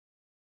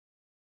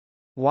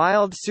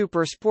Wild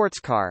Super Sports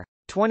Car.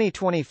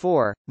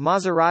 2024,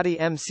 Maserati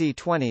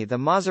MC20. The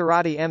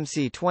Maserati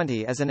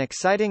MC20 is an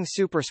exciting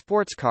super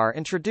sports car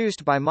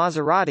introduced by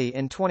Maserati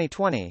in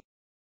 2020.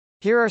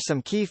 Here are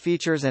some key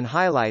features and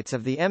highlights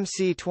of the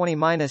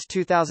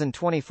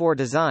MC20-2024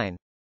 design.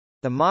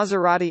 The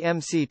Maserati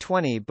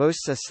MC20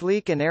 boasts a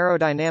sleek and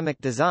aerodynamic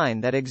design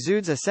that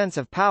exudes a sense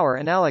of power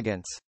and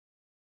elegance.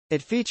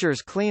 It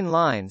features clean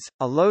lines,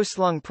 a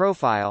low-slung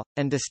profile,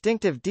 and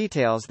distinctive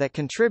details that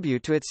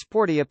contribute to its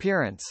sporty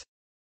appearance.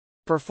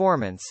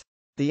 Performance.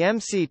 The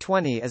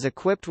MC20 is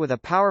equipped with a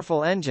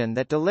powerful engine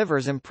that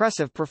delivers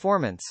impressive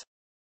performance.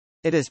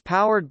 It is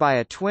powered by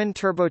a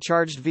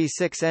twin-turbocharged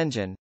V6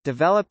 engine,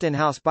 developed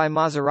in-house by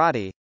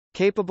Maserati,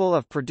 capable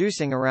of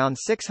producing around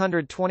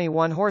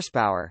 621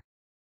 horsepower.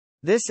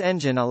 This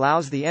engine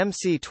allows the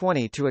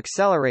MC20 to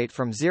accelerate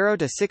from 0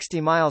 to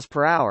 60 miles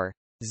per hour,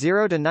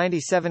 0 to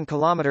 97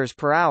 kilometers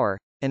per hour,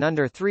 in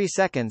under 3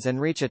 seconds and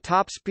reach a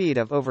top speed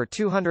of over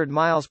 200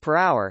 miles per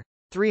hour,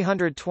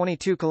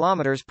 322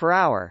 kilometers per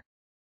hour.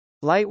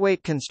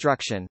 Lightweight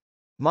construction.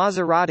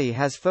 Maserati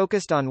has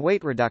focused on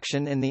weight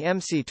reduction in the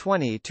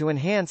MC20 to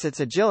enhance its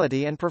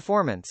agility and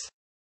performance.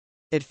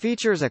 It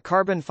features a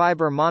carbon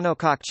fiber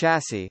monocoque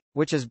chassis,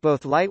 which is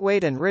both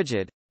lightweight and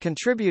rigid,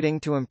 contributing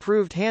to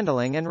improved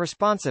handling and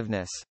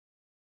responsiveness.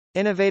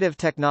 Innovative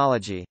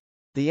technology.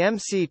 The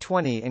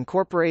MC20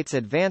 incorporates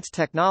advanced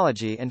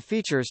technology and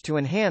features to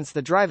enhance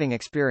the driving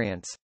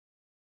experience.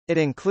 It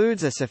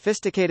includes a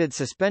sophisticated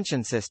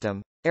suspension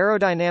system,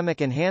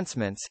 aerodynamic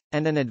enhancements,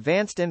 and an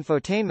advanced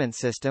infotainment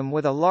system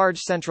with a large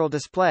central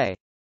display.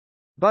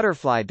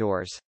 Butterfly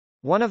doors.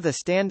 One of the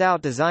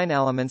standout design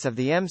elements of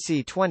the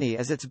MC20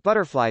 is its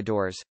butterfly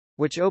doors,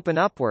 which open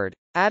upward,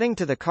 adding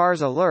to the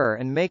car's allure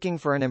and making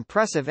for an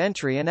impressive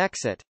entry and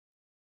exit.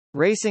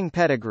 Racing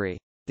pedigree.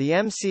 The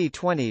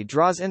MC20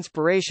 draws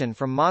inspiration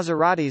from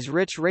Maserati's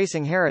rich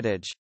racing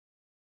heritage.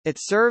 It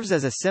serves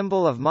as a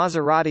symbol of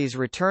Maserati's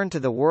return to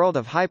the world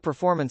of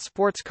high-performance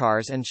sports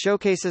cars and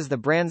showcases the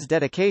brand's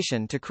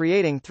dedication to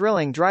creating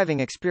thrilling driving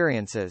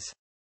experiences.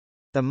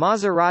 The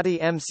Maserati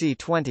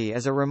MC20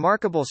 is a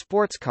remarkable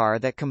sports car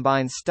that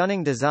combines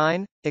stunning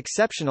design,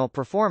 exceptional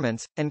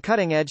performance, and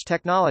cutting-edge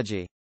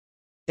technology.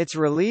 Its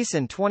release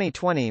in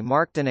 2020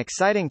 marked an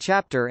exciting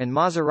chapter in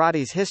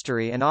Maserati's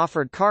history and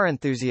offered car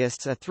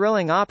enthusiasts a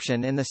thrilling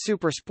option in the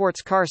super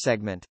sports car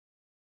segment.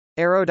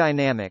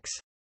 Aerodynamics.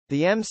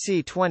 The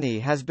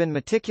MC20 has been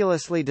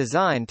meticulously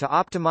designed to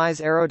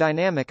optimize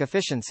aerodynamic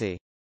efficiency.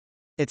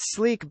 Its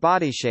sleek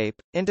body shape,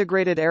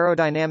 integrated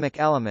aerodynamic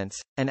elements,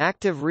 and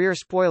active rear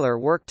spoiler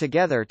work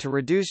together to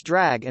reduce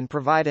drag and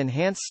provide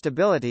enhanced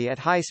stability at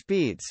high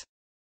speeds.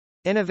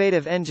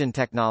 Innovative engine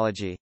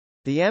technology.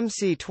 The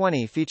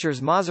MC20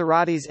 features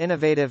Maserati's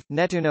innovative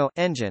Nettuno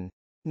engine,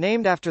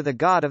 named after the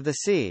god of the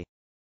sea.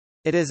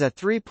 It is a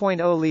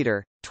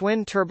 3.0-liter,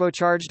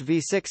 twin-turbocharged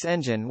V6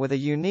 engine with a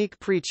unique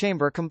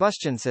pre-chamber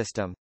combustion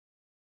system.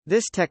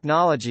 This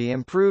technology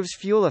improves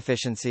fuel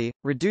efficiency,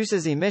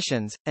 reduces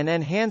emissions, and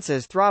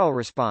enhances throttle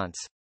response.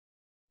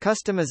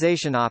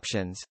 Customization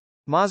options.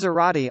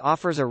 Maserati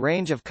offers a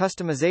range of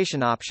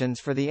customization options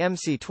for the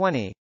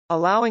MC20,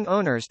 allowing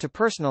owners to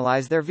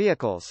personalize their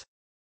vehicles.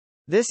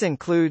 This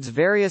includes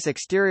various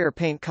exterior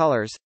paint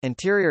colors,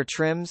 interior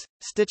trims,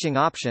 stitching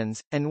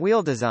options, and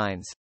wheel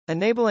designs,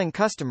 enabling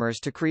customers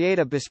to create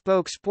a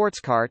bespoke sports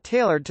car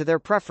tailored to their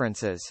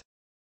preferences.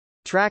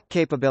 Track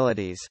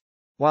capabilities.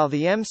 While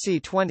the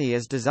MC20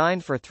 is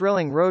designed for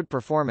thrilling road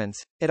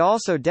performance, it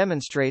also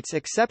demonstrates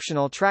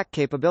exceptional track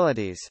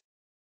capabilities.